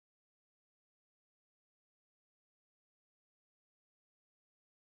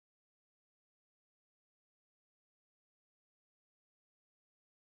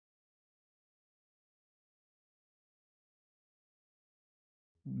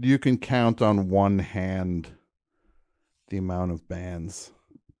you can count on one hand the amount of bands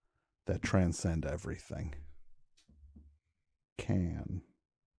that transcend everything. Can.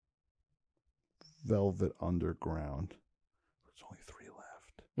 Velvet Underground. There's only 3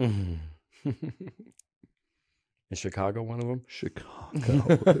 left. Mm-hmm. Is Chicago one of them?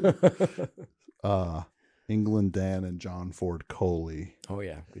 Chicago. England Dan and John Ford Coley. Oh,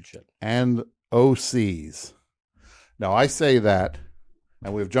 yeah. Good shit. And Osees. Now, I say that,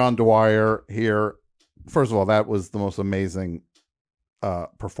 and we have John Dwyer here. First of all, that was the most amazing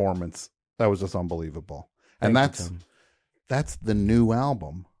performance. That was just unbelievable. And that's the new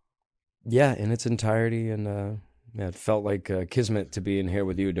album. Yeah, in its entirety. And yeah, it felt like kismet to be in here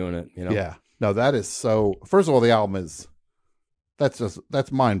with you doing it, you know? Yeah. No, that is so. First of all, the album is that's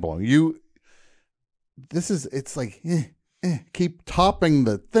mind blowing. It's like keep topping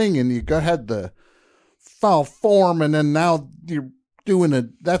the thing, and you had the foul form, and then now you're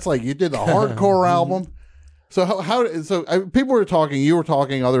doing that's like you did the hardcore album. So people were talking, you were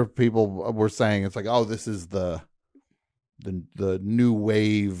talking, other people were saying it's like, oh, this is the new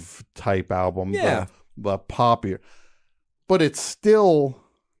wave type album, yeah, the poppier, but it's still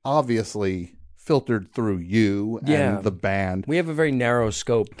obviously filtered through you and the band. We have a very narrow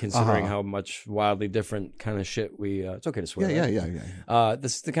scope considering how much wildly different kind of shit we it's okay to swear. Yeah.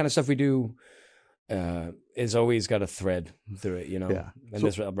 This the kind of stuff we do is always got a thread through it, you know. Yeah. And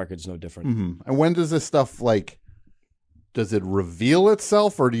this record's no different. Mm-hmm. And when does this stuff, like, does it reveal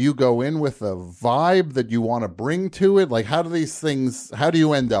itself, or do you go in with a vibe that you want to bring to it? Like, how do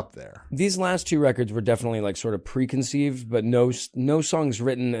you end up there? These last 2 records were definitely like sort of preconceived, but no songs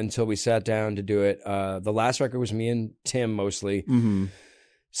written until we sat down to do it. The last record was me and Tim mostly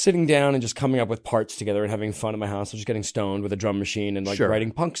sitting down and just coming up with parts together and having fun at my house. I was just getting stoned with a drum machine and like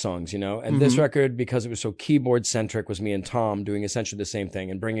writing punk songs, you know? And this record, because it was so keyboard centric, was me and Tom doing essentially the same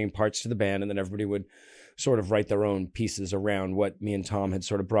thing and bringing parts to the band, and then everybody would sort of write their own pieces around what me and Tom had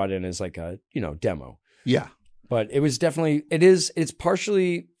sort of brought in as like a, you know, demo. Yeah. But it was definitely, it's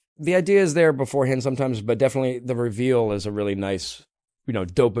partially, the idea is there beforehand sometimes, but definitely the reveal is a really nice, you know,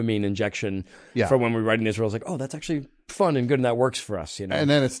 dopamine injection for when we're writing this. Where I was like, oh, that's actually fun and good, and that works for us, you know. And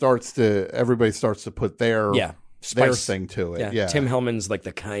then everybody starts to put their thing to it. Yeah. Tim Hellman's like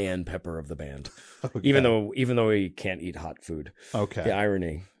the cayenne pepper of the band, even though he can't eat hot food.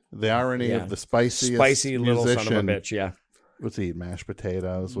 Okay. The irony of the spicy little son of a bitch. Yeah. What's he eat? Mashed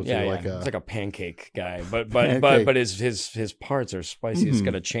potatoes? What's he like It's like a pancake guy, but his parts are spicy. It's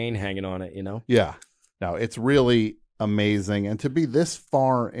got a chain hanging on it, you know. Yeah. No, it's really amazing, and to be this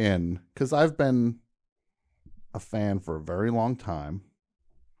far in, because I've been a fan for a very long time,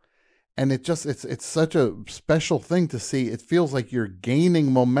 and it's such a special thing to see. It feels like you're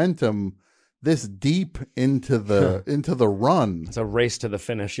gaining momentum this deep into the run. It's a race to the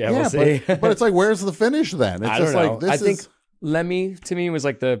finish. Yeah, we'll see. But it's like, where's the finish then? It's I don't know. I think Lemmy, to me, was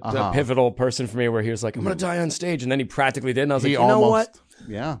like the pivotal person for me, where he was like, I'm going to die on stage. And then he practically did. And I was like, you know what?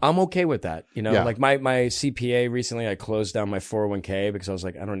 Yeah. I'm okay with that. You know, like my CPA recently, I closed down my 401k because I was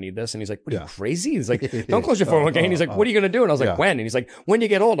like, I don't need this. And he's like, what are you, crazy? He's like, don't close your 401k. And he's like, what are you going to do? And I was like, when? And he's like, when you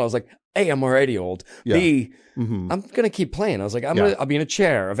get old. I was like, A, I'm already old. Yeah. B, I'm going to keep playing. I was like, I'll be in a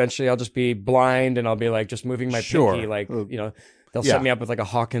chair. Eventually I'll just be blind and I'll be like just moving my pinky. Like, you know, they'll set me up with like a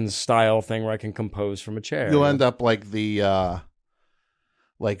Hawkins style thing where I can compose from a chair. You'll end up like the,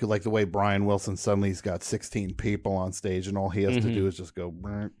 like the way Brian Wilson suddenly's got 16 people on stage, and all he has to do is just go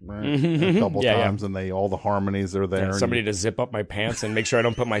a couple times, and all the harmonies are there. Somebody to zip up my pants and make sure I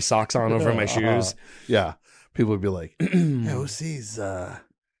don't put my socks on over my shoes. Yeah, people would be like, "Osees,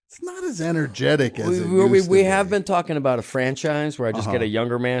 it's not as energetic as it used to we be." have been talking about a franchise where I just get a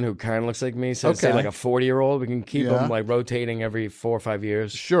younger man who kind of looks like me. So say like a 40-year-old, we can keep him like rotating every 4 or 5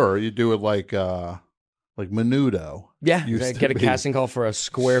 years. Sure, you do it like Menudo. Yeah, get a casting call for a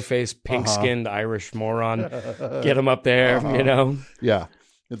square-faced, pink-skinned Irish moron. Get him up there, you know? Yeah.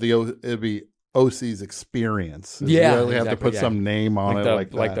 It'd be Osees Experience. Yeah, you really have to put some name on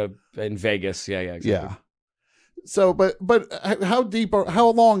it like that. In Vegas. Yeah, exactly. Yeah. So, but how deep or how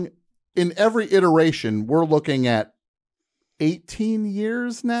long in every iteration, we're looking at 18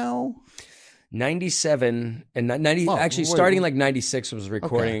 years now? 97 and 90, starting like 96 was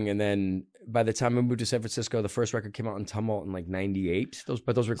recording, and then by the time we moved to San Francisco, the first record came out in Tumult in like 98.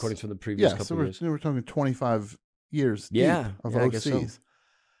 Those recordings from the previous couple years. We're talking 25 years deep of Osees. So.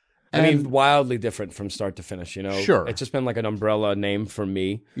 I mean, wildly different from start to finish, you know? Sure. It's just been like an umbrella name for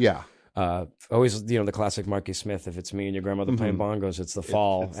me. Yeah. Always, you know, the classic Marky Smith, if it's me and your grandmother playing bongos, it's the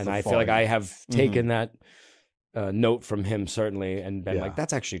fall. I feel like I have taken that note from him, certainly, and been like,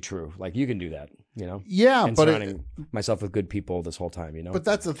 that's actually true. Like, you can do that, you know? Yeah, and but surrounding myself with good people this whole time, you know? But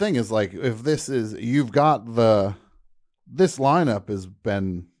that's the thing is, like, if this is, you've got this lineup has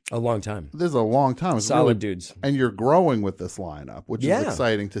been a long time. This is a long time. It's Solid really, dudes. And you're growing with this lineup, which is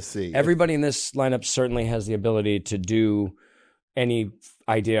exciting to see. Everybody in this lineup certainly has the ability to do any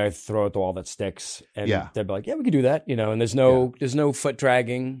idea I throw at the wall that sticks. And they'll be like, yeah, we could do that, you know, and there's no foot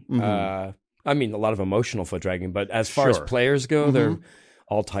dragging. I mean, a lot of emotional foot dragging, but as far as players go, they're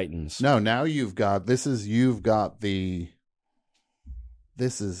all titans. No, now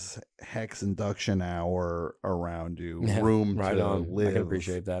this is Hex induction hour around you. Room right to on. live. I can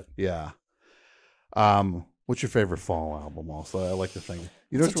appreciate that. Yeah. What's your favorite fall album? Also, I like to think.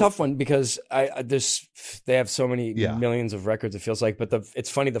 It's a tough one because they have so many millions of records. It feels like, but it's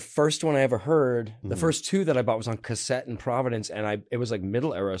funny. The first one I ever heard, the first two that I bought was on cassette in Providence, and it was like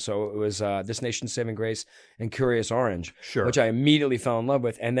middle era, so it was This Nation's Saving Grace and Curious Orange, which I immediately fell in love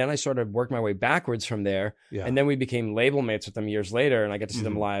with, and then I started working my way backwards from there, and then we became label mates with them years later, and I got to see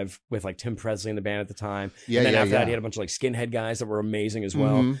them live with like Tim Presley in the band at the time. And then after that, he had a bunch of like skinhead guys that were amazing as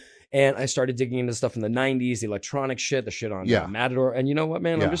well. And I started digging into stuff in the 90s, the electronic shit, the shit on Matador. And you know what,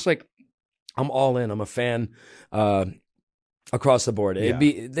 man? I'm just like, I'm all in. I'm a fan across the board.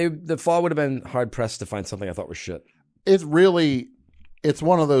 The fall would have been hard-pressed to find something I thought was shit. It's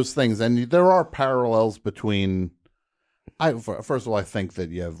one of those things. And there are parallels between, first of all, I think that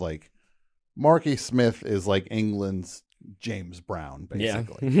you have like, Marky Smith is like England's James Brown,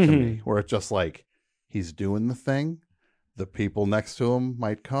 basically, to me. Where it's just like, he's doing the thing. The people next to him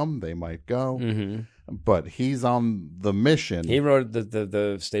might come, they might go, but he's on the mission. He rode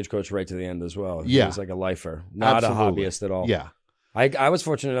the stagecoach right to the end as well. He was like a lifer, not a hobbyist at all. Yeah, I was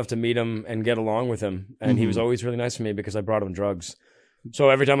fortunate enough to meet him and get along with him, and he was always really nice to me because I brought him drugs. So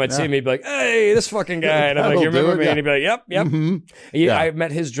every time I'd see him, he'd be like, "Hey, this fucking guy," and I'm like, "You remember me?" And he'd be like, "Yep." I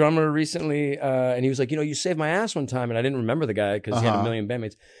met his drummer recently, and he was like, "You saved my ass one time," and I didn't remember the guy because he had a million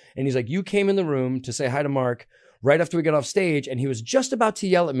bandmates. And he's like, "You came in the room to say hi to Mark right after we got off stage, and he was just about to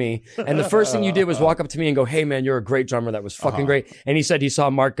yell at me. And the first thing you did was walk up to me and go, 'Hey man, you're a great drummer. That was fucking great.'" And he said he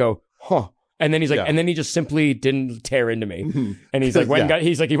saw Mark go, "Huh." And then he's like, and then he just simply didn't tear into me. And he's like,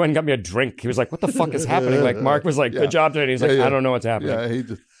 he went and got me a drink. He was like, "What the fuck is happening?" Like Mark was like, "Good job today." And he's like, "I don't know what's happening."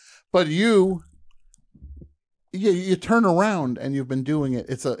 Yeah, but you turn around and you've been doing it.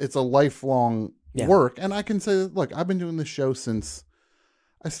 It's a lifelong work. And I can say, look, I've been doing this show since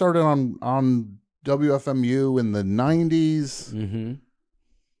I started on WFMU in the 90s.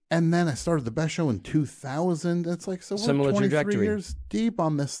 And then I started the Best Show in 2000. It's like, so we're similar 23 trajectory. years deep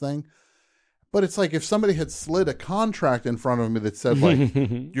on this thing. But it's like if somebody had slid a contract in front of me that said, like,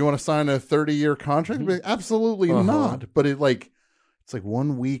 "Do you want to sign a 30-year contract?" I'd be like, absolutely not. But it's like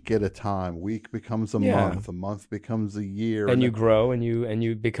 1 week at a time. Week becomes a month becomes a year. And you grow and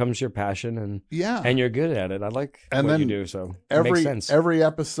you becomes your passion and you're good at it. I like what you do, so it makes sense. Every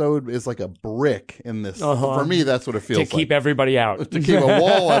episode is like a brick in this. For me, that's what it feels like. To keep everybody out. To keep a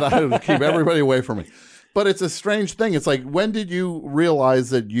wall to keep everybody away from me. But it's a strange thing. It's like, when did you realize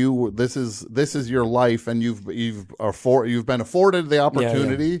that this is your life and you've been afforded the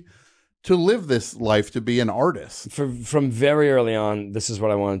opportunity to live this life, to be an artist? From very early on, this is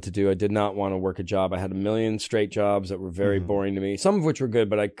what I wanted to do. I did not want to work a job. I had a million straight jobs that were very boring to me, some of which were good,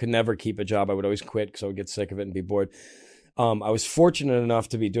 but I could never keep a job. I would always quit because I would get sick of it and be bored. I was fortunate enough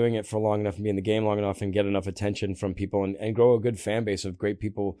to be doing it for long enough and be in the game long enough and get enough attention from people and grow a good fan base of great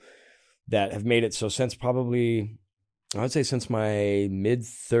people that have made it. So since probably, I would say since my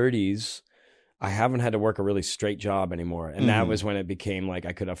mid-30s, I haven't had to work a really straight job anymore. And that was when it became like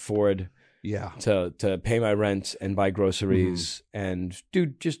I could afford to pay my rent and buy groceries and do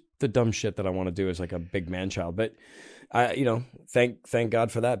just the dumb shit that I want to do as like a big man child. But I, thank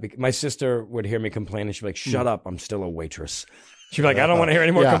God for that. My sister would hear me complain and she'd be like, "Shut up, I'm still a waitress." She'd be like, "I don't want to hear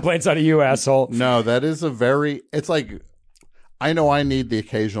any more complaints out of you, asshole." No, that is it's like, I know I need the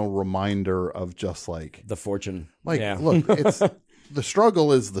occasional reminder of just like the fortune. Like, look, it's the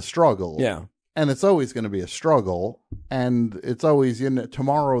struggle is the struggle. Yeah. And it's always going to be a struggle. And it's always,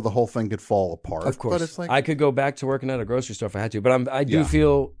 tomorrow the whole thing could fall apart. Of course. But it's like, I could go back to working at a grocery store if I had to. But I do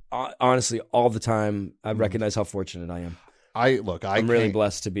feel, honestly, all the time, I recognize how fortunate I am. I'm really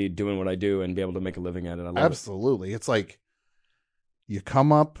blessed to be doing what I do and be able to make a living at it. I love absolutely. It's like you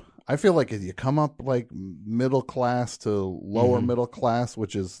come up. I feel like if you come up like middle class to lower middle class,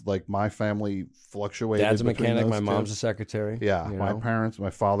 which is like my family fluctuated. Dad's a mechanic. My mom's a secretary. Yeah. My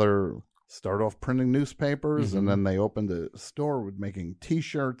father started off printing newspapers and then they opened a store with making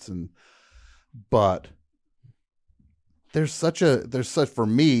T-shirts. But there's such a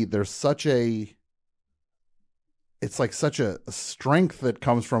it's like such a strength that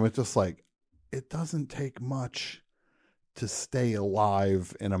comes from it. Just like, it doesn't take much to stay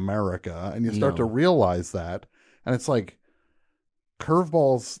alive in America. And you start to realize that. And it's like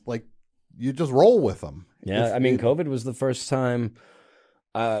curveballs, like you just roll with them. Yeah. COVID was the first time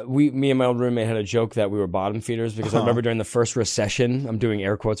me and my old roommate had a joke that we were bottom feeders because I remember during the first recession, I'm doing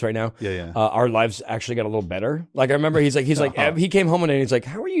air quotes right now. Our lives actually got a little better. Like I remember he's like, he came home one day and he's like,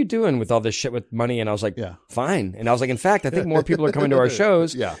 how are you doing with all this shit with money? And I was like, fine. And I was like, in fact, I think more people are coming to our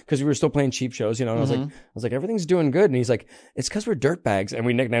shows because we were still playing cheap shows, you know? And I was like, everything's doing good. And he's like, it's because we're dirtbags. And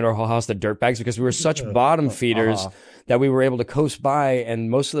we nicknamed our whole house the dirtbags because we were such bottom feeders that we were able to coast by. And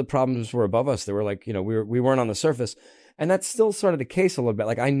most of the problems were above us. They were like, you know, we weren't on the surface. And that's still sort of the case a little bit.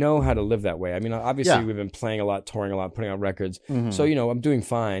 Like, I know how to live that way. I mean, obviously, we've been playing a lot, touring a lot, putting out records. So, you know, I'm doing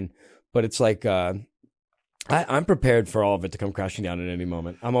fine. But it's like, I'm prepared for all of it to come crashing down at any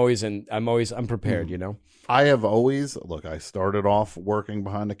moment. I'm prepared, you know? I have always, look, I started off working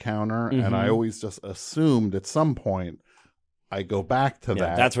behind the counter, and I always just assumed at some point I go back to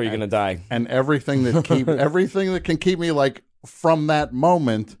that. That's where you're going to die. And everything that can keep me, like, from that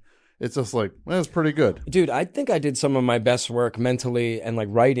moment, it's just like, well, it's pretty good. Dude, I think I did some of my best work mentally and like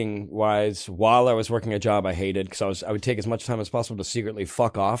writing wise while I was working a job I hated because I would take as much time as possible to secretly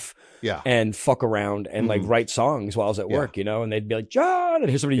fuck off and fuck around and like write songs while I was at work, you know, and they'd be like, John, and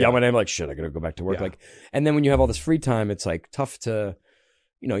here's somebody yell my name, like, shit, I gotta go back to work. Like, and then when you have all this free time, it's like tough to,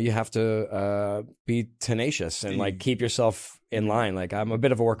 you know, you have to be tenacious and like keep yourself in line. Like, I'm a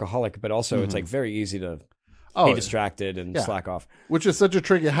bit of a workaholic, but also it's like very easy to be distracted and slack off. Which is such a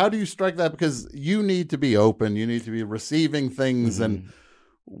tricky. How do you strike that? Because you need to be open. You need to be receiving things. And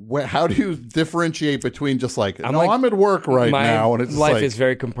how do you differentiate between just like, I'm at work right now. And it's life like, is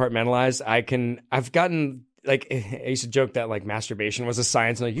very compartmentalized. I've gotten, like, I used to joke that like masturbation was a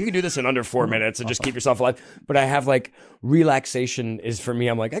science and like you can do this in under 4 minutes and just keep yourself alive. But I have like relaxation is for me.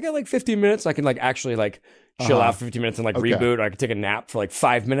 I'm like, I got like 15 minutes. I can like actually like chill out for 15 minutes and like reboot. Or I could take a nap for like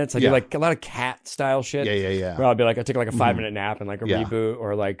 5 minutes. I do like a lot of cat style shit. Where I'll be like, I take like a 5-minute nap and like a reboot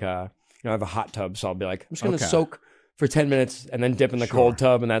or like, you know, I have a hot tub. So I'll be like, I'm just going to soak for 10 minutes and then dip in the cold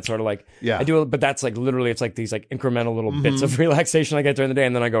tub. And that sort of like, I do it. But that's like literally, it's like these like incremental little bits of relaxation I get during the day.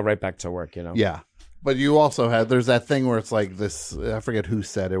 And then I go right back to work, you know? Yeah. But you also had, there's that thing where it's like this, I forget who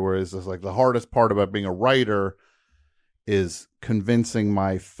said it, where it's just like the hardest part about being a writer is convincing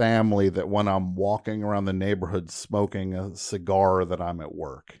my family that when I'm walking around the neighborhood smoking a cigar that I'm at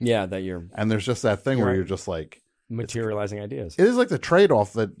work. Yeah, that you're... And there's just that thing where you're just like... materializing ideas. It is like the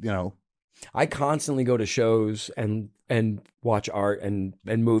trade-off that, you know... I constantly go to shows and watch art and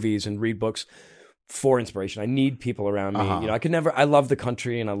movies and read books for inspiration. I need people around me. You know, I love the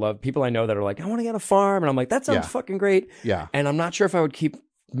country and I love people I know that are like, I want to get a farm. And I'm like, that sounds fucking great. Yeah. And I'm not sure if I would keep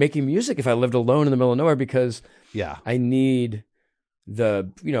making music if I lived alone in the middle of nowhere because I need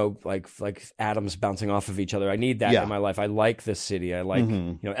the, you know, like atoms bouncing off of each other. I need that in my life. I like this city. I like,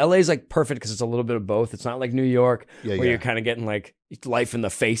 you know, LA is like perfect because it's a little bit of both. It's not like New York where you're kind of getting like life in the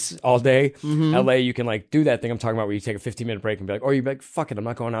face all day. LA, you can like do that thing I'm talking about where you take a 15-minute break and be like, or you're like, fuck it, I'm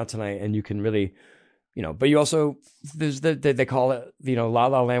not going out tonight. And you can really, you know, but you also, there's they call it, you know, La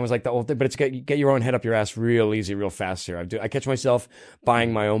La Land was like the old thing, but it's get your own head up your ass real easy, real fast here. I catch myself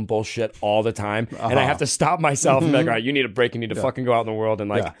buying my own bullshit all the time, and I have to stop myself and be like, all right, you need a break, you need to fucking go out in the world and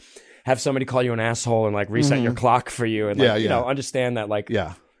like have somebody call you an asshole and like reset your clock for you and like, you know, understand that like,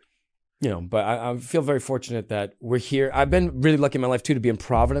 you know, but I feel very fortunate that we're here. I've been really lucky in my life, too, to be in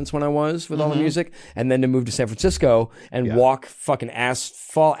Providence when I was with all the music, and then to move to San Francisco and walk fucking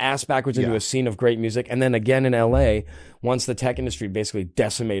fall ass backwards into a scene of great music. And then again in L.A., once the tech industry basically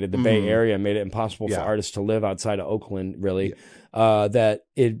decimated the Bay Area and made it impossible for artists to live outside of Oakland, really, that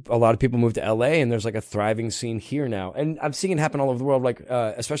a lot of people moved to L.A., and there's like a thriving scene here now. And I'm seeing it happen all over the world, like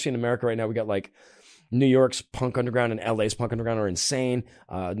especially in America right now, we got like New York's punk underground and LA's punk underground are insane.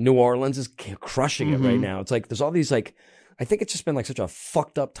 New Orleans is crushing it right now. It's like there's all these like, I think it's just been like such a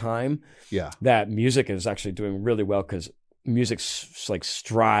fucked up time. That music is actually doing really well because music like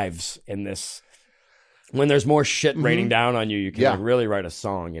strives in this. When there's more shit raining down on you, you can like really write a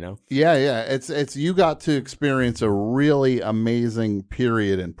song, you know? Yeah. It's you got to experience a really amazing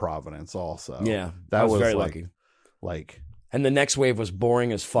period in Providence also. Yeah. That was very lucky. Like. And the next wave was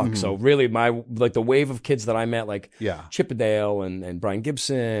boring as fuck. So really the wave of kids that I met, like Chippendale and Brian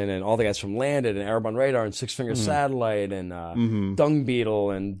Gibson and all the guys from Landed and Arab on Radar and Six Finger Satellite and Dung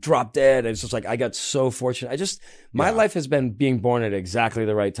Beetle and Drop Dead. It's just like, I got so fortunate. My life has been being born at exactly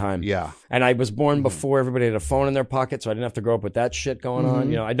the right time. Yeah. And I was born before everybody had a phone in their pocket, so I didn't have to grow up with that shit going on.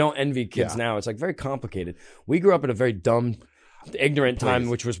 You know, I don't envy kids now. It's like very complicated. We grew up in a very dumb ignorant time, Please.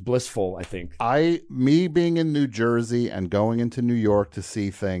 which was blissful, I think. Me being in New Jersey and going into New York to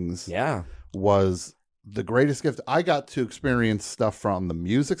see things was the greatest gift. I got to experience stuff from the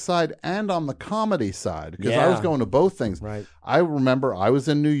music side and on the comedy side because I was going to both things. Right. I remember I was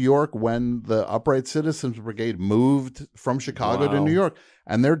in New York when the Upright Citizens Brigade moved from Chicago to New York,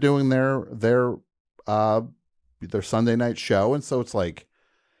 and they're doing their Sunday night show, and so it's like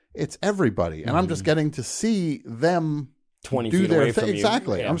it's everybody, and I'm just getting to see them 20 do feet their away thing. from you.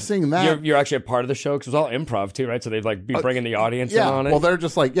 Exactly. Yeah. I'm seeing that. You're actually a part of the show because it was all improv too, right? So they'd like be bringing the audience in on it. Well, they're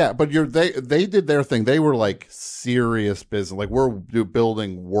just like, but they did their thing. They were like serious business. Like we're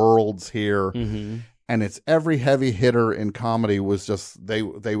building worlds here. And it's every heavy hitter in comedy was just, they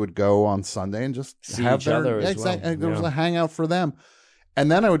would go on Sunday and just see have each other as well. There was a hangout for them.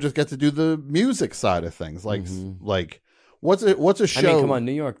 And then I would just get to do the music side of things. Like what's a show? I mean, come on,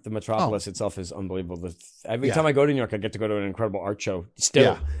 New York, the metropolis itself is unbelievable. Every time I go to New York, I get to go to an incredible art show.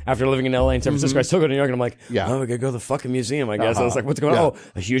 Still, after living in LA and San Francisco, I still go to New York, and I'm like, oh, we gotta go to the fucking museum, I guess. I was like, what's going on? Oh,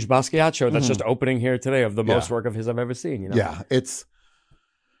 a huge Basquiat show that's just opening here today of the most work of his I've ever seen. You know?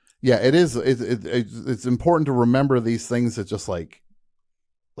 Yeah, it is. It's important to remember these things that just like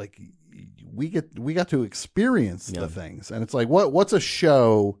we got to experience the things, and it's like what's a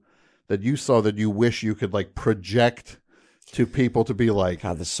show that you saw that you wish you could like project to people to be like,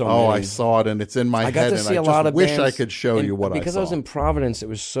 God, there's so many. I saw it and it's in my I got head, to and see I a lot just of wish bands, I could show you what I saw. Because I was in Providence, it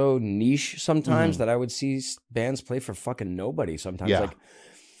was so niche sometimes that I would see bands play for fucking nobody sometimes. Like,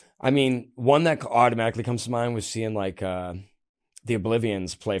 I mean, one that automatically comes to mind was seeing like the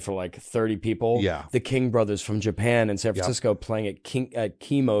Oblivions play for like 30 people. Yeah. The King Brothers from Japan and San Francisco playing at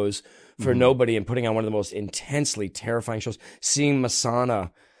Chemo's for nobody and putting on one of the most intensely terrifying shows. Seeing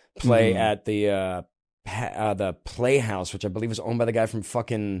Masana play at the Playhouse, which I believe was owned by the guy from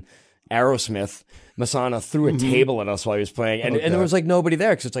fucking Aerosmith. Masana threw a table at us while he was playing, and there was like nobody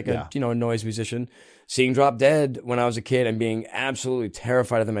there because it's like a noise musician. Seeing Drop Dead when I was a kid and being absolutely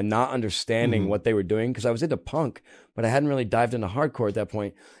terrified of them and not understanding what they were doing because I was into punk, but I hadn't really dived into hardcore at that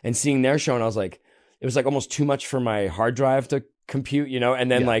point. And seeing their show, and I was like, it was like almost too much for my hard drive to compute, you know. And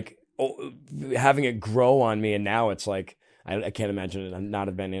then like having it grow on me, and now it's like I can't imagine it not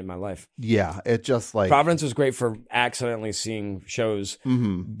have been in my life. Yeah, it just like Providence was great for accidentally seeing shows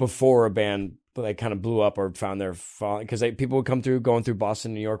before a band like kind of blew up or found their because people would come through going through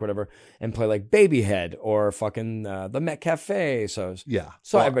Boston, New York, whatever, and play like Babyhead or fucking the Met Cafe. So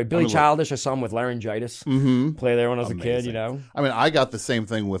everybody, Billy Childish, I saw him with laryngitis play there when I was a kid. You know, I mean, I got the same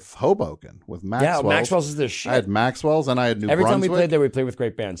thing with Hoboken with Maxwell's. Yeah, Maxwell's is the shit. I had Maxwell's and I had New Brunswick. Every time we played there, we played with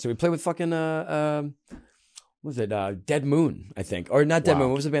great bands. So we played with fucking what was it? Dead Moon, I think, or not Dead Moon.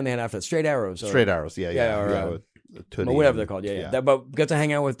 What was the band they had after that? Straight Arrows. Straight Arrows. Or whatever they're called. But got to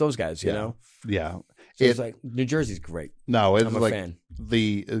hang out with those guys. You know. Yeah. So it's like New Jersey's great. No, I'm a fan.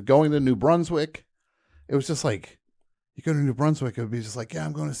 Going to New Brunswick, it was just like you go to New Brunswick, it would be just like,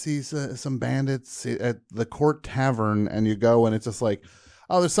 I'm going to see some bandits at the Court Tavern, and you go and it's just like,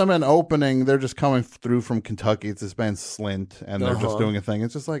 oh, there's some band opening. They're just coming through from Kentucky. It's this band Slint, and they're just doing a thing.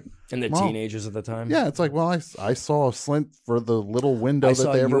 It's just like, and they're teenagers at the time. Yeah, it's like, well, I saw Slint for the little window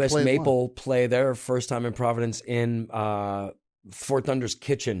that they ever played. I saw US Maple play their first time in Providence in Fort Thunder's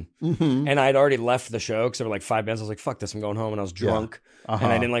kitchen, and I'd already left the show because there were like 5 bands. I was like, fuck this, I'm going home, and I was drunk, and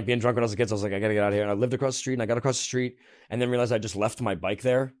I didn't like being drunk when I was a kid, so I was like, I gotta get out of here. And I lived across the street, and I got across the street, and then realized I just left my bike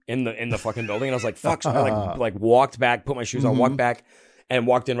there in the fucking building, and I was like, fuck. So I like walked back, put my shoes on, walked back, and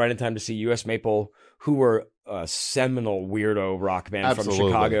walked in right in time to see US Maple, who were a seminal weirdo rock band from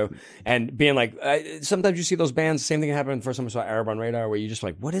Chicago, and being like, sometimes you see those bands. Same thing happened the first time I saw Arab on Radar, where you just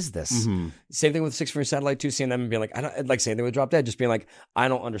like, what is this? Same thing with 6 Finger Satellite too, seeing them and being like, I don't like. Same thing with Drop Dead, just being like, I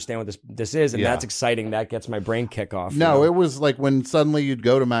don't understand what this is, and that's exciting. That gets my brain kick off. No, it was like when suddenly you'd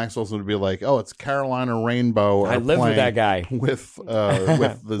go to Maxwell's and it'd be like, oh, it's Carolina Rainbow. I lived with that guy with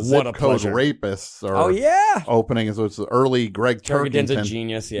the Zip Code Rapists. Opening, so it's the early Greg Turkington's a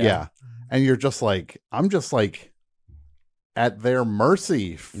genius. Yeah. And you're just like, I'm just like at their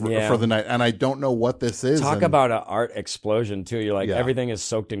mercy for the night. And I don't know what this is. Talk about an art explosion, too. You're like, everything is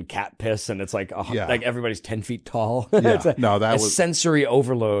soaked in cat piss, and it's like, like everybody's 10 feet tall. It's that was sensory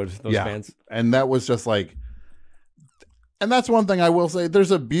overload, those bands. And that was just like, and that's one thing I will say.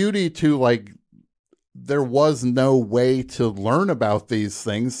 There's a beauty to like, there was no way to learn about these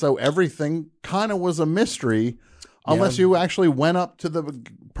things. So everything kind of was a mystery. Unless you actually went up to the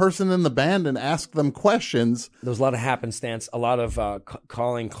person in the band and asked them questions. There was a lot of happenstance, a lot of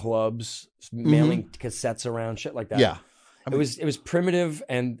calling clubs, mailing cassettes around, shit like that. Yeah. I mean, it was primitive,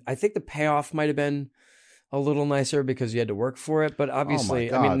 and I think the payoff might have been a little nicer because you had to work for it. But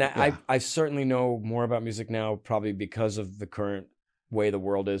obviously, I mean, I certainly know more about music now, probably because of the current way the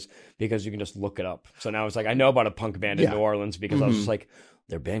world is, because you can just look it up. So now it's like, I know about a punk band in New Orleans because I was just like,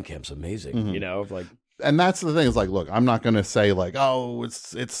 their Bandcamp's amazing, you know, like. And that's the thing is like, look, I'm not going to say like, oh,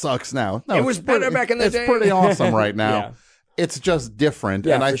 it sucks now. No, it was better back in the day. It's pretty awesome right now. It's just different.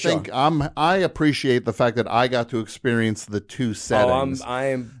 Yeah, and I think I appreciate the fact that I got to experience the two settings. I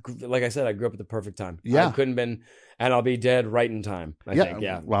am, like I said, I grew up at the perfect time. Yeah. I couldn't been, and I'll be dead right in time, I think.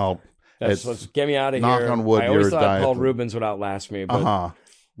 Yeah. Well, let's get me out of knock here. on wood, I always you're thought Paul Rubens would outlast me. But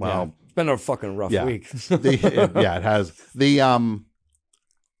well, it's been a fucking rough week. It has.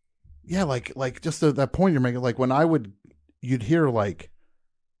 Like just that point you're making, like when you'd hear like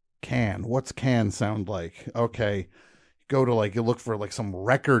what's can sound like? Okay. Go to like, you look for like some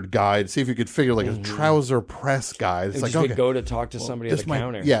record guide, see if you could figure like a trouser press guide. It's like, okay, go to talk to somebody at the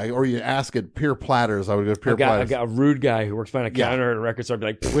counter. Yeah. Or you ask at Pure Platters. I would go to Pure Platters. I got a rude guy who works behind a counter at a record store. I'd be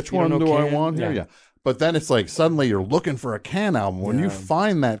like, which one do I want here? Yeah. But then it's like, suddenly you're looking for a Can album. When you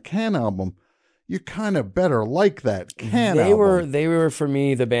find that Can album, you kind of better like that Can album. They were for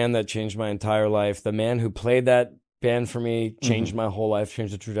me the band that changed my entire life. The man who played that band for me changed my whole life,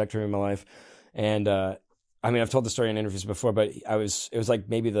 changed the trajectory of my life. And I mean, I've told the story in interviews before, but it was like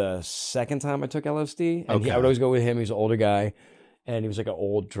maybe the second time I took LSD. And I would always go with him. He was an older guy, and he was like an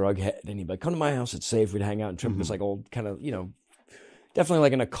old drug head. And he'd be like, come to my house, it's safe. We'd hang out and trip this like old kind of, you know, definitely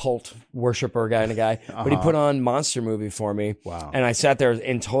like an occult worshiper kind of guy. But he put on Monster Movie for me. Wow. And I sat there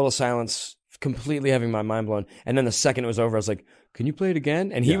in total silence, completely having my mind blown. And then the second it was over, I was like, can you play it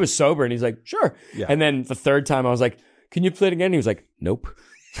again? And he was sober, and he's like, sure. Yeah. And then the third time I was like, can you play it again? And he was like, nope.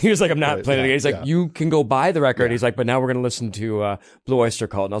 He was like, I'm not playing it again. He's like, you can go buy the record. He's like, but now we're going to listen to Blue Oyster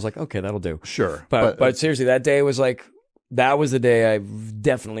Cult. And I was like, okay, that'll do. Sure. But seriously, that day was like, that was the day I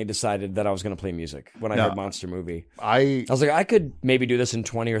definitely decided that I was going to play music when I heard Monster Movie. I was like, I could maybe do this in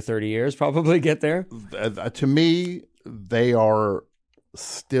 20 or 30 years, probably get there. To me, they are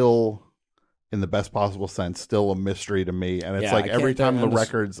still, in the best possible sense, still a mystery to me. And it's like every time the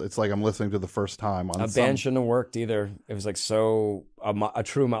records, it's like I'm listening to the first time. On band shouldn't have worked either. It was like a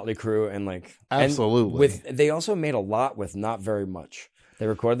true Motley Crue, and like absolutely. They also made a lot with not very much. They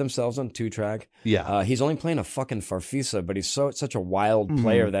recorded themselves on 2-track. Yeah, he's only playing a fucking farfisa, but he's such a wild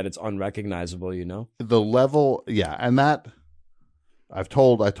player that it's unrecognizable. You know the level. Yeah, and that I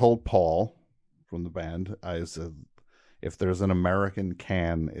told Paul from the band. I said, if there's an American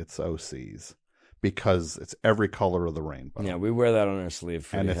Can, it's Osees. Because it's every color of the rainbow. Yeah, we wear that on our sleeve.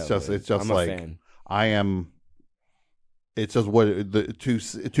 And it's just I'm like, a fan. I am. It's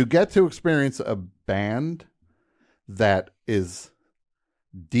just to get to experience a band that is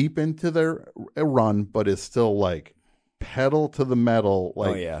deep into their run, but is still like pedal to the metal.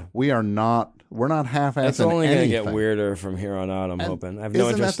 Like, we're not half-assing. It's only going to get weirder from here on out. I'm hoping. I have no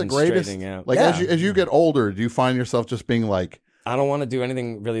interest in straightening out. Like as you get older, do you find yourself just being like, I don't want to do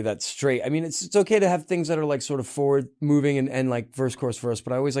anything really that straight. I mean, it's okay to have things that are like sort of forward moving and like verse, chorus, verse,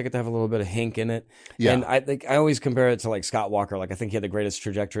 but I always like it to have a little bit of hink in it. Yeah. And I always compare it to like Scott Walker. Like I think he had the greatest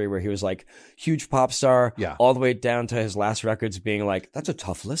trajectory where he was like huge pop star, all the way down to his last records being like, that's a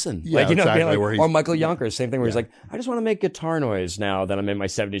tough listen. Yeah, like, you know, exactly. Or Michael Yonkers, same thing where he's like, I just want to make guitar noise now that I'm in my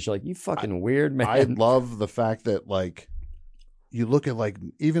 70s. You're like, you fucking weird, man. I love the fact that like, you look at like,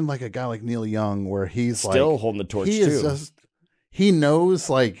 even like a guy like Neil Young where he's still holding the torch too. He knows,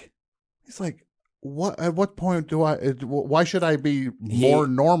 like, he's like, what? At what point why should I be more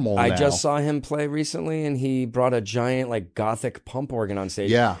normal now? I just saw him play recently, and he brought a giant, like, gothic pump organ on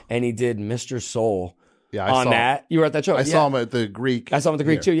stage. Yeah. And he did Mr. Soul. Yeah, that. You were at that show. I saw him at the Greek. I saw him at the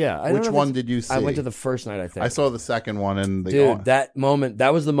Greek, too, yeah. Which one did you see? I went to the first night, I think. I saw the second one. And that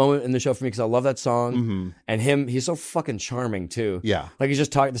was the moment in the show for me, because I love that song. Mm-hmm. And he's so fucking charming, too. Yeah. Like, he's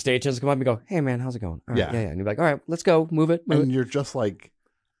just talking, the stage hands come up and go, hey, man, how's it going? All right, yeah. And you're like, all right, let's go, move it. You're just like...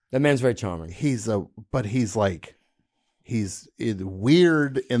 That man's very charming. He's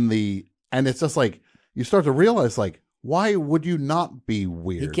weird in the... And it's just like, you start to realize, like, why would you not be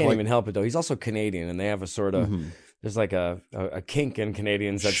weird? He can't even help it, though. He's also Canadian, and they have a sort of... Mm-hmm. There's like a kink in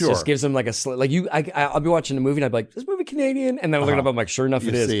Canadians that just gives them like a... I'll be watching a movie, and I'd be like, is this movie Canadian? And then I'm looking up, I'm like, sure enough,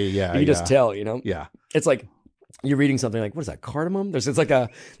 it is. You just tell, you know? Yeah. It's like... You're reading something like, what is that, cardamom? There's like a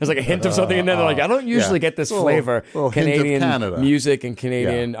hint of something in there. They're like, I don't usually get this flavor. Canadian music and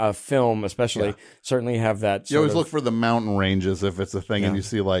Canadian film, especially, certainly have that. You always look for the mountain ranges if it's a thing, and you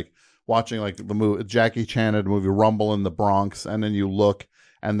see like watching like the movie Jackie Chan had a movie Rumble in the Bronx, and then you look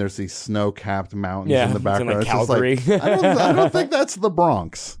and there's these snow-capped mountains in the background. It's like Calgary. It's like, I don't think that's the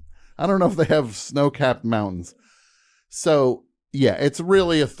Bronx. I don't know if they have snow-capped mountains. So yeah, it's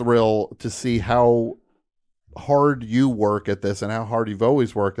really a thrill to see how hard you work at this and how hard you've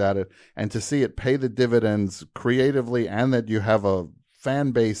always worked at it, and to see it pay the dividends creatively, and that you have a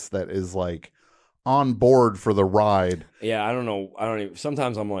fan base that is like on board for the ride. Yeah, I don't know.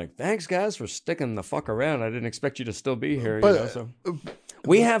 Sometimes I'm like, thanks guys for sticking the fuck around. I didn't expect you to still be here. But, So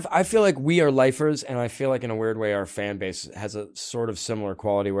I feel like we are lifers, and I feel like in a weird way our fan base has a sort of similar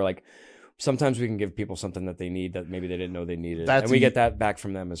quality where like sometimes we can give people something that they need that maybe they didn't know they needed. And we get that back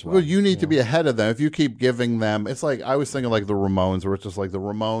from them as well. Well, you need to be ahead of them. If you keep giving them, it's like, I was thinking like the Ramones, where it's just like the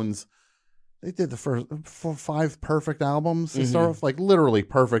Ramones, they did the first 5 perfect albums. They start off like literally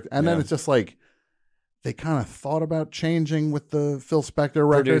perfect. And then it's just like, they kind of thought about changing with the Phil Spector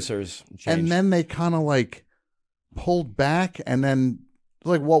record. Producers changed. And then they kind of like pulled back, and then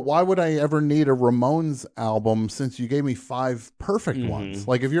like, well, why would I ever need a Ramones album since you gave me 5 perfect ones?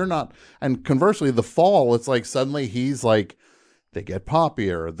 Like, if you're not, and conversely, The Fall, it's like suddenly he's like, they get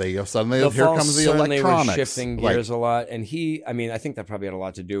poppier. They suddenly, here comes the electronics. Was shifting gears a lot. And I think that probably had a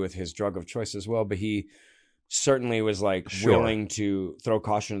lot to do with his drug of choice as well, but he certainly was like willing to throw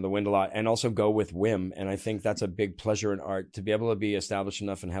caution to the wind a lot and also go with whim. And I think that's a big pleasure in art, to be able to be established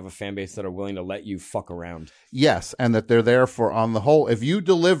enough and have a fan base that are willing to let you fuck around. Yes, and that they're there for, on the whole, if you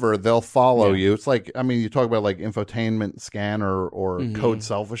deliver, they'll follow you. It's like, I mean, you talk about like Infotainment Scan or Code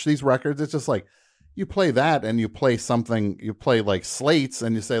Selfish, these records, it's just like, you play that and you play something, you play like Slates,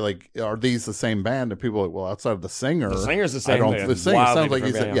 and you say like, are these the same band? And people are like, well, outside of the singer. The singer's the same. The singer sounds like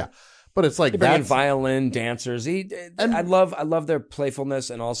he's, But it's like that violin dancers. I love their playfulness,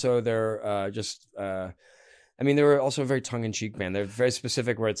 and also their they were also a very tongue-in-cheek band. They're very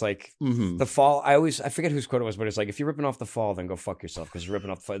specific, where it's like The Fall. I forget whose quote it was, but it's like, if you're ripping off The Fall, then go fuck yourself, because you're ripping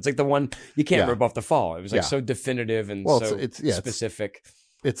off The Fall. It's like the one you can't rip off The Fall. It was like so definitive and specific.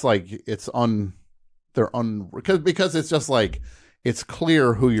 It's like because it's just like, it's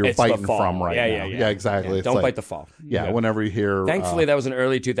clear who you're fighting from now. Yeah, exactly. Yeah, don't bite the fall. Yeah, whenever you hear... Thankfully, that was an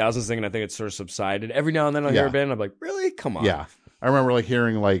early 2000s thing, and I think it's sort of subsided. Every now and then I'll hear a band, I'm like, really? Come on. Yeah. I remember like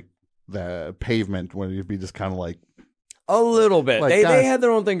hearing like the Pavement, when you'd be just kind of like... A little bit. Like, they had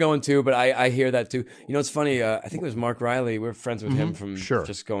their own thing going too, but I hear that too. You know, it's funny. I think it was Mark Riley. We're friends with him from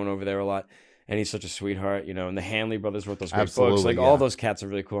just going over there a lot. And he's such a sweetheart, you know. And the Hanley brothers wrote those great books. Like, all those cats are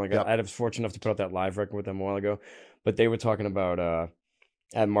really cool. Like, I was fortunate enough to put out that live record with them a while ago. But they were talking about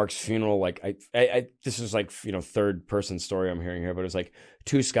at Mark's funeral, like I this is like, you know, third person story I'm hearing here, but it was like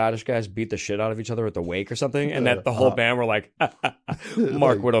 2 Scottish guys beat the shit out of each other at the wake or something, and that the whole band were like,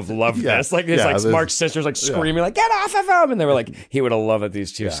 Mark would have loved this. Like, Mark's sisters like screaming like, get off of him, and they were like, he would have loved that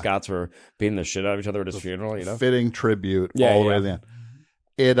these 2 Scots were beating the shit out of each other at his funeral. You know, fitting tribute all the way to the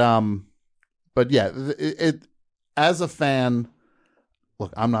end. But it as a fan.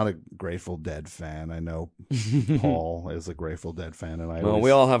 Look, I'm not a Grateful Dead fan. I know Paul is a Grateful Dead fan, and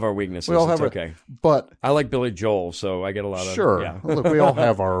we all have our weaknesses. We all have okay. But I like Billy Joel, so I get a lot of Look, we all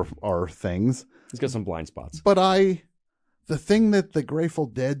have our things. He's got some blind spots. But the thing that the Grateful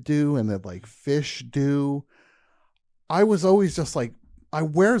Dead do and that like Fish do, I was always just like,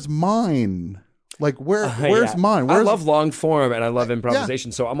 where's mine? Like where's mine? I love long form and I love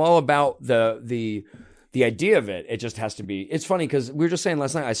improvisation, so I'm all about the idea of it. It just has to be. It's funny because we were just saying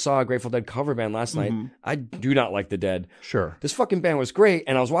last night, I saw a Grateful Dead cover band last night. I do not like the Dead. Sure. This fucking band was great,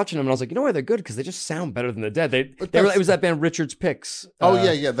 and I was watching them, and I was like, you know why they're good? Because they just sound better than the Dead. It was that band Richard's Picks.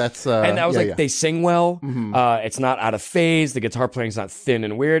 That's. And I was they sing well. It's not out of phase. The guitar playing's not thin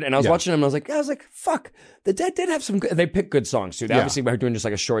and weird. And I was watching them, and I was like, fuck. The Dead did have some good, they picked good songs too. They obviously were doing just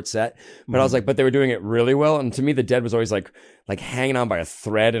like a short set, but I was like, but they were doing it really well. And to me, the Dead was always like hanging on by a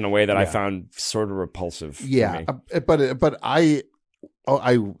thread in a way that I found sort of repulsive. Yeah. But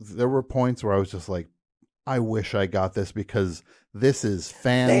there were points where I was just like, I wish I got this, because this is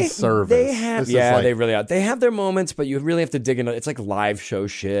fan service. They have, they really are. They have their moments, but you really have to dig into. It's like live show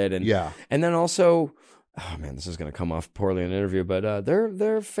shit, and and then also, oh man, this is going to come off poorly in an interview, but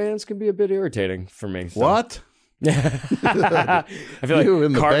their fans can be a bit irritating for me. So. What? I feel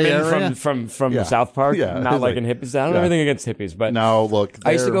like Cartman from South Park, not like in hippies. I don't have anything against hippies, but no, look,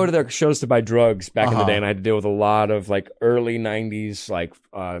 I used to go to their shows to buy drugs back in the day, and I had to deal with a lot of like early '90s like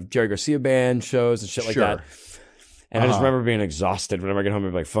Jerry Garcia band shows and shit like that. And I just remember being exhausted whenever I get home.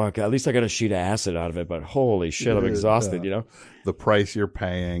 I'd be like, "Fuck! At least I got a sheet of acid out of it." But holy shit, I'm exhausted. You know, the price you're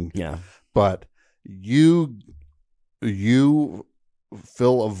paying. Yeah, but you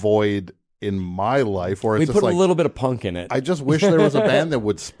fill a void in my life where it's we just put a little bit of punk in it. I just wish there was a band that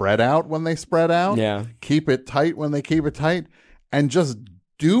would spread out when they spread out. Yeah. Keep it tight when they keep it tight, and just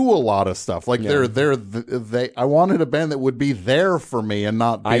do a lot of stuff. Like I wanted a band that would be there for me and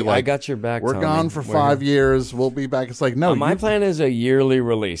not be I got your back. We're Tommy. gone for 5 years. We'll be back. It's like, no. My plan is a yearly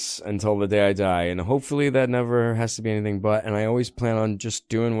release until the day I die, and hopefully that never has to be anything but. And I always plan on just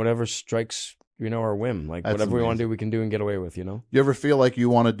doing whatever strikes, our whim. Like That's whatever amazing. we want to do, we can do and get away with. You ever feel like you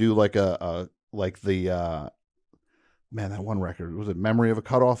want to do like man, that one record, was it Memory of a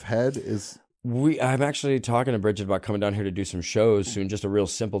Cut Off Head? I'm actually talking to Bridget about coming down here to do some shows soon, just a real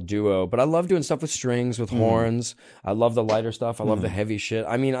simple duo. But I love doing stuff with strings, with horns. I love the lighter stuff. I love the heavy shit.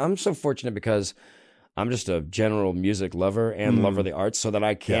 I mean, I'm so fortunate because I'm just a general music lover and lover of the arts, so that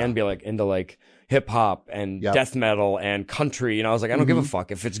I can be like into like hip hop and death metal and country. I was like, I don't give a fuck.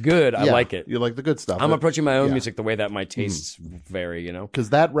 If it's good, I like it. You like the good stuff. I'm approaching my own music the way that my tastes vary, Because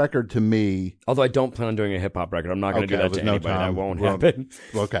that record to me... Although I don't plan on doing a hip-hop record. I'm not going to do that to anybody. That won't happen.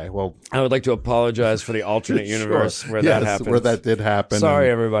 Okay, well... I would like to apologize for the alternate universe where that happened. Where that did happen. Sorry,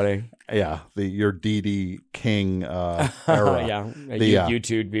 everybody. Yeah, your D.D. King era. You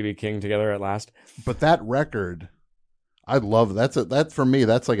two B.B. King together at last. But that record, I love that for me,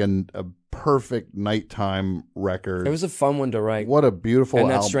 that's like a perfect nighttime record. It was a fun one to write. What a beautiful album.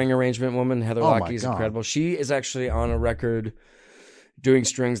 And that album. string arrangement woman, Heather Locke, is incredible. She is actually on a record doing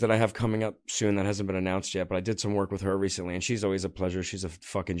strings that I have coming up soon that hasn't been announced yet, but I did some work with her recently, and she's always a pleasure. She's a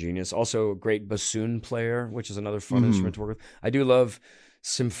fucking genius. Also a great bassoon player, which is another fun instrument to work with. I do love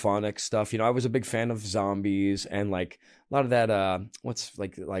symphonic stuff. I was a big fan of Zombies and like a lot of that what's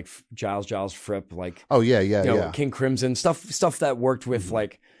like Giles Fripp, like King Crimson stuff that worked with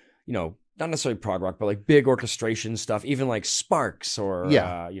like not necessarily prog rock, but like big orchestration stuff, even like Sparks or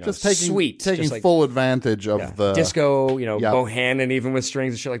just taking like, full advantage of the disco, Bohannon, even with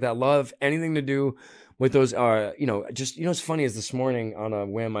strings and shit like that. Love anything to do with those. What's funny is this morning on a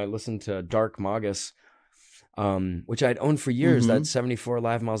whim I listened to Dark Magus, which I'd owned for years, that 74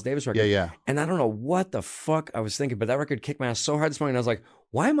 Live Miles Davis record. And I don't know what the fuck I was thinking, but that record kicked my ass so hard this morning. I was like,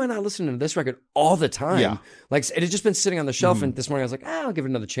 why am I not listening to this record all the time? Yeah. Like it had just been sitting on the shelf, and this morning I was like, I'll give it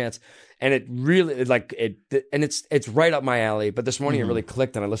another chance. And it really it's right up my alley. But this morning it really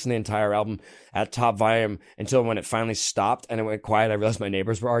clicked, and I listened to the entire album at top volume until when it finally stopped and it went quiet. I realized my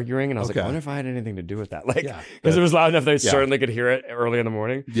neighbors were arguing, and I was like, I wonder if I had anything to do with that. Like, because it was loud enough they certainly could hear it early in the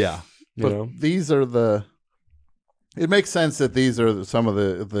morning. Yeah, but these are it makes sense that these are some of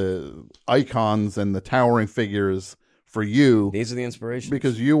the icons and the towering figures for you. These are the inspirations.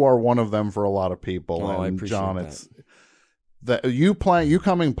 Because you are one of them for a lot of people. Oh, and I appreciate John, that. it's that you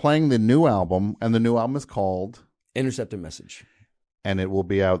playing the new album, and the new album is called Intercepted Message. And it will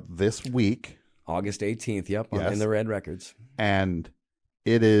be out this week. August 18th, in the Red Records. And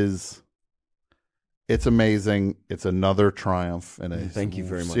it's amazing. It's another triumph in a Thank you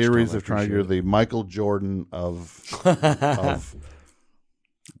very much, series Tom. of triumphs. You're the Michael Jordan of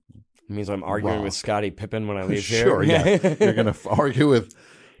It means I'm arguing with Scottie Pippen when I leave here. Sure, yeah. You're going to argue with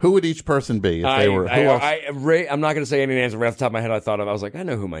who would each person be if they were? Who else? I'm not going to say any names. Right off the top of my head, I was like, I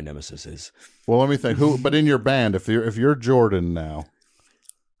know who my nemesis is. Well, let me think. But in your band, if you're Jordan now,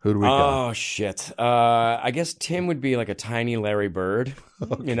 who do we got? Oh shit! I guess Tim would be like a tiny Larry Bird.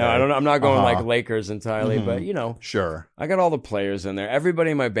 Okay. I'm not going like Lakers entirely, but sure. I got all the players in there. Everybody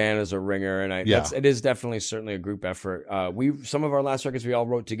in my band is a ringer, and it is definitely certainly a group effort. Some of our last records we all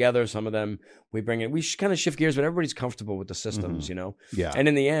wrote together. Some of them we bring in. We kind of shift gears, but everybody's comfortable with the systems, Yeah. And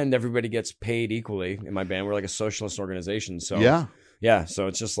in the end, everybody gets paid equally in my band. We're like a socialist organization, so yeah. So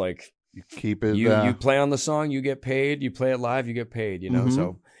it's just like you keep it. You play on the song, you get paid. You play it live, you get paid.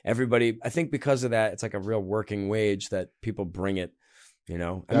 So. Everybody, I think because of that, it's like a real working wage that people bring it, I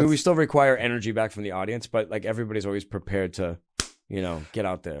mean, we still require energy back from the audience, but like everybody's always prepared to, get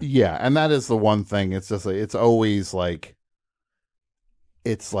out there. Yeah. And that is the one thing. It's just like, it's always like,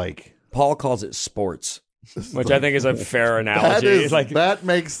 Paul calls it sports, which I think is a fair analogy. That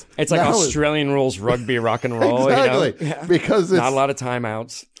makes it's like Australian rules rugby, rock and roll. Exactly. Because it's not a lot of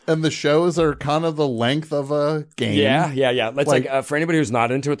timeouts. And the shows are kind of the length of a game. Yeah. It's like for anybody who's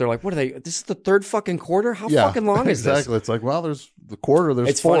not into it, they're like, what are they? This is the third fucking quarter? How fucking long is this? Exactly. It's like, well, there's the quarter, there's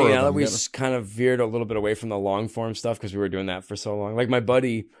it's four funny of now them. that we kind of veered a little bit away from the long form stuff because we were doing that for so long. Like my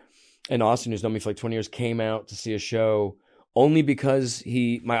buddy in Austin, who's known me for like 20 years, came out to see a show only because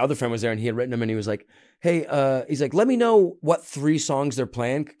my other friend was there and he had written him and he was like, hey, he's like, let me know what 3 songs they're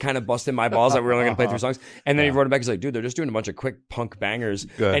playing. Kind of busted my balls that we were only going to play 3 songs. And then he wrote it back. He's like, dude, they're just doing a bunch of quick punk bangers.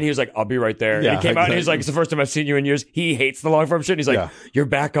 Good. And he was like, I'll be right there. Yeah, and he came out and he's like, it's the first time I've seen you in years. He hates the long form shit. He's like, you're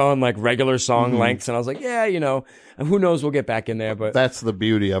back on like regular song lengths. And I was like, and who knows, we'll get back in there. But that's the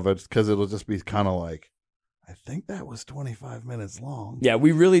beauty of it because it'll just be kind of like, I think that was 25 minutes long. Yeah,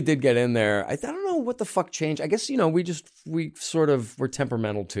 we really did get in there. I don't know what the fuck changed. I guess, we're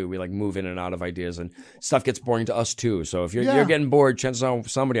temperamental too. We like move in and out of ideas, and stuff gets boring to us too. So if you're getting bored, chances are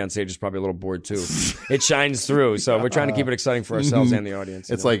somebody on stage is probably a little bored too. It shines through. So we're trying to keep it exciting for ourselves and the audience.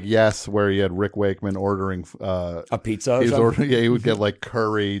 It's like Yes, where you had Rick Wakeman ordering a pizza. He would get like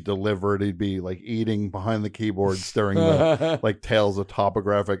curry delivered. He'd be like eating behind the keyboards during the like Tales of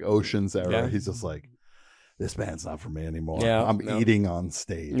Topographic Oceans era. Yeah. He's just like, this band's not for me anymore. Yeah, I'm eating on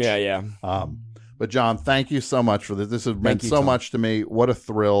stage. Yeah. But John, thank you so much for this. This has meant so Tom. much to me. What a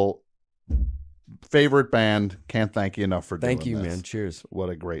thrill. Favorite band. Can't thank you enough for doing this. Thank you, man. Cheers. What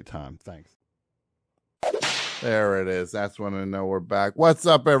a great time. Thanks. There it is. That's when I know we're back. What's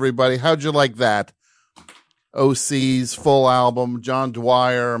up, everybody? How'd you like that? Osees full album. John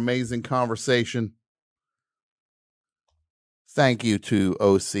Dwyer. Amazing conversation. Thank you to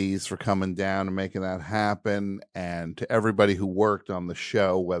Osees for coming down and making that happen, and to everybody who worked on the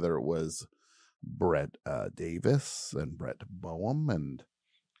show, whether it was Brett Davis and Brett Boehm and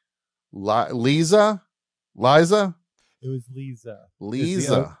Liza. It was Liza.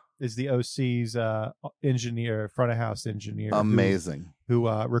 Liza is the Osees engineer, front of house engineer. Amazing. Who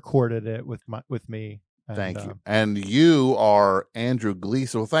recorded it with me. And, thank you. And you are Andrew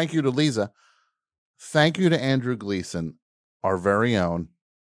Gleason. Well, thank you to Liza. Thank you to Andrew Gleason, our very own.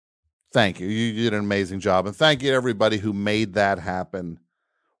 Thank you. You did an amazing job. And thank you to everybody who made that happen.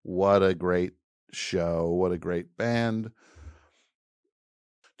 What a great show. What a great band.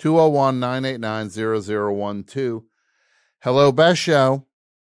 201-989-0012. Hello, Best Show.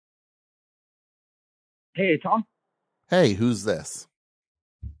 Hey, Tom. Hey, who's this?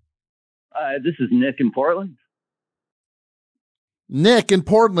 This is Nick in Portland. Nick in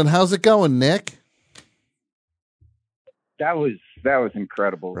Portland. How's it going, Nick? That was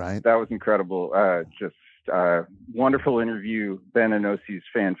incredible. Right. That was incredible. Just wonderful interview. Been an Osees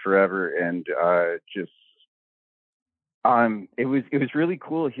fan forever, and it was really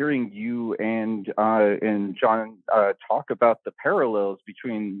cool hearing you and John talk about the parallels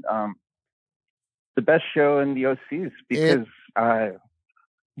between the Best Show and the Osees, because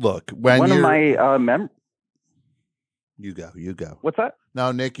look, when one of my you go. What's that?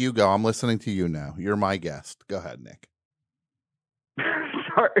 No, Nick, you go. I'm listening to you now. You're my guest. Go ahead, Nick.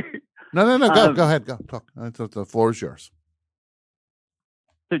 Sorry. No. Go ahead. Go talk. The floor is yours.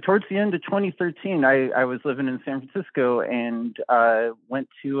 So towards the end of 2013, I was living in San Francisco and went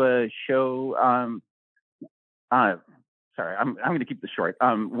to a show. Sorry, I'm going to keep this short.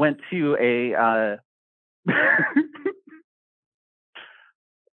 Went to a.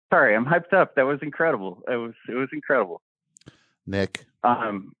 Sorry, I'm hyped up. That was incredible. It was incredible. Nick,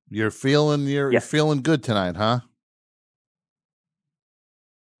 you're feeling good tonight, huh?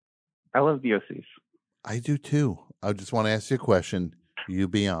 I love the Osees. I do too. I just want to ask you a question. You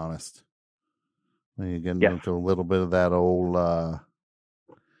be honest. You getting into a little bit of that old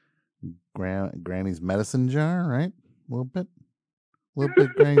Granny's medicine jar, right? A little bit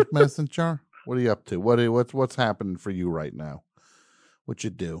Granny's medicine jar. What are you up to? What's happening for you right now? What you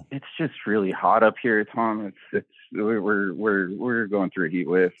do? It's just really hot up here, Tom. We're going through a heat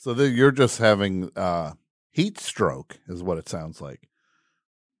wave. So you're just having heat stroke, is what it sounds like.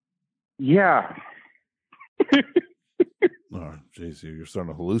 Yeah. Oh, geez, you're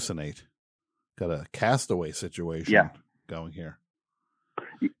starting to hallucinate. Got a Castaway situation going here.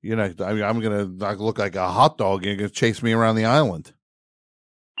 You know, I'm gonna look like a hot dog. You're gonna chase me around the island.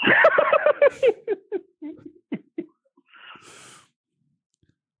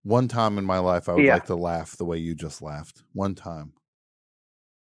 One time in my life, I would like to laugh the way you just laughed. One time.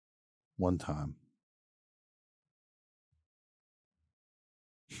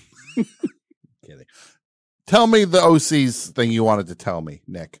 Kidding. Tell me the Osees thing you wanted to tell me,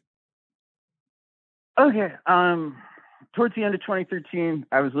 Nick. Okay. Towards the end of 2013,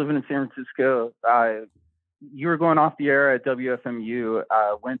 I was living in San Francisco. You were going off the air at WFMU.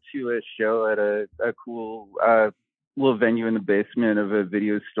 Went to a show at a cool little venue in the basement of a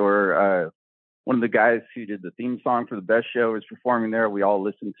video store. One of the guys who did the theme song for the Best Show was performing there. We all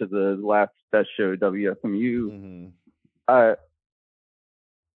listened to the last Best Show WFMU. Mm-hmm.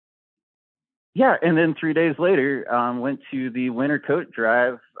 Yeah, and then 3 days later, went to the Winter Coat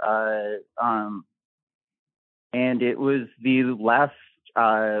Drive, and it was the last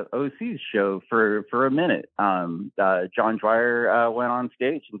Osees show for a minute. John Dwyer went on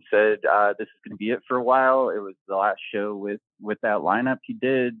stage and said, "This is going to be it for a while." It was the last show with that lineup he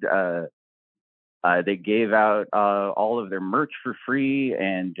did. They gave out all of their merch for free,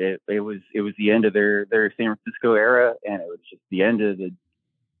 and it was the end of their San Francisco era, and it was just the end of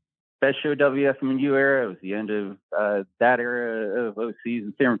best show WFMU era. It was the end of that era of Osees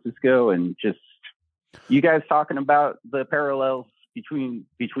in San Francisco, and just you guys talking about the parallels between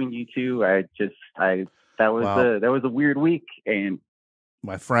you two. That was a weird week, and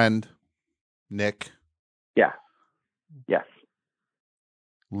my friend Nick. Yeah. Yes.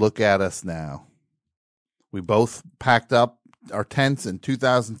 Look at us now. We both packed up our tents in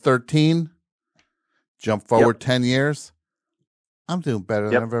 2013. Jump forward 10 years. I'm doing better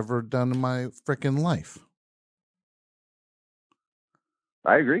than I've ever done in my freaking life.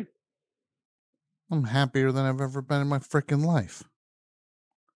 I agree. I'm happier than I've ever been in my freaking life.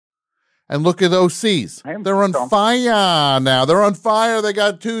 And look at Osees. They're on fire now. They're on fire. They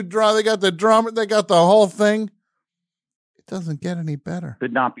got they got the drummer. They got the whole thing. It doesn't get any better.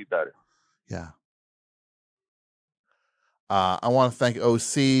 Could not be better. Yeah. I want to thank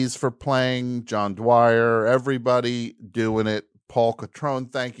Osees for playing, John Dwyer, everybody doing it. Paul Catrone,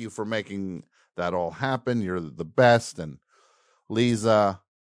 thank you for making that all happen. You're the best. And Lisa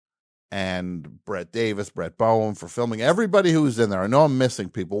and Brett Bowen for filming. Everybody who's in there. I know I'm missing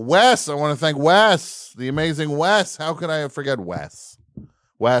people. Wes, I want to thank Wes, the amazing Wes. How could I forget Wes?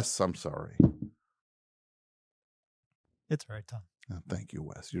 Wes, I'm sorry. It's all right, Tom. Thank you,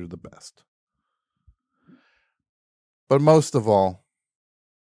 Wes. You're the best. But most of all,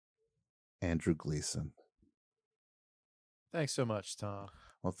 Andrew Gleason. Thanks so much, Tom.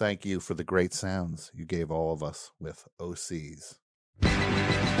 Well, thank you for the great sounds you gave all of us with Osees.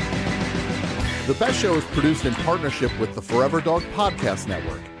 The Best Show is produced in partnership with the Forever Dog Podcast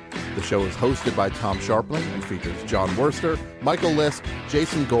Network. The show is hosted by Tom Scharpling and features John Worster, Michael Lisk,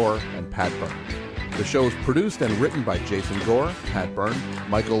 Jason Gore, and Pat Byrne. The show is produced and written by Jason Gore, Pat Byrne,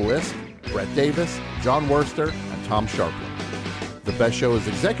 Michael Lisk, Brett Davis, John Worster, and Tom Scharpling. The Best Show is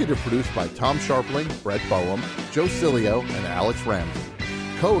executive produced by Tom Scharpling, Brett Boehm, Joe Cilio, and Alex Ramsey.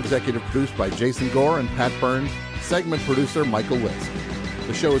 Co-executive produced by Jason Gore and Pat Byrne. Segment producer Michael Lisk.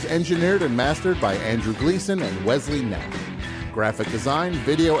 The show is engineered and mastered by Andrew Gleason and Wesley Knapp. Graphic design,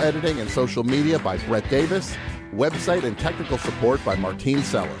 video editing, and social media by Brett Davis. Website and technical support by Martine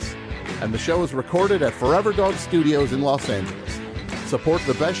Sellis. And the show is recorded at Forever Dog Studios in Los Angeles. Support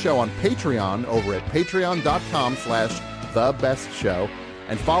The Best Show on Patreon over at patreon.com/thebestshow,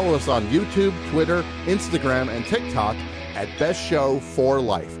 and follow us on YouTube, Twitter, Instagram, and TikTok at Best Show 4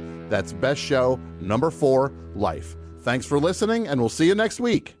 Life. That's Best Show number 4 Life. Thanks for listening, and we'll see you next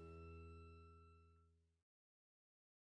week.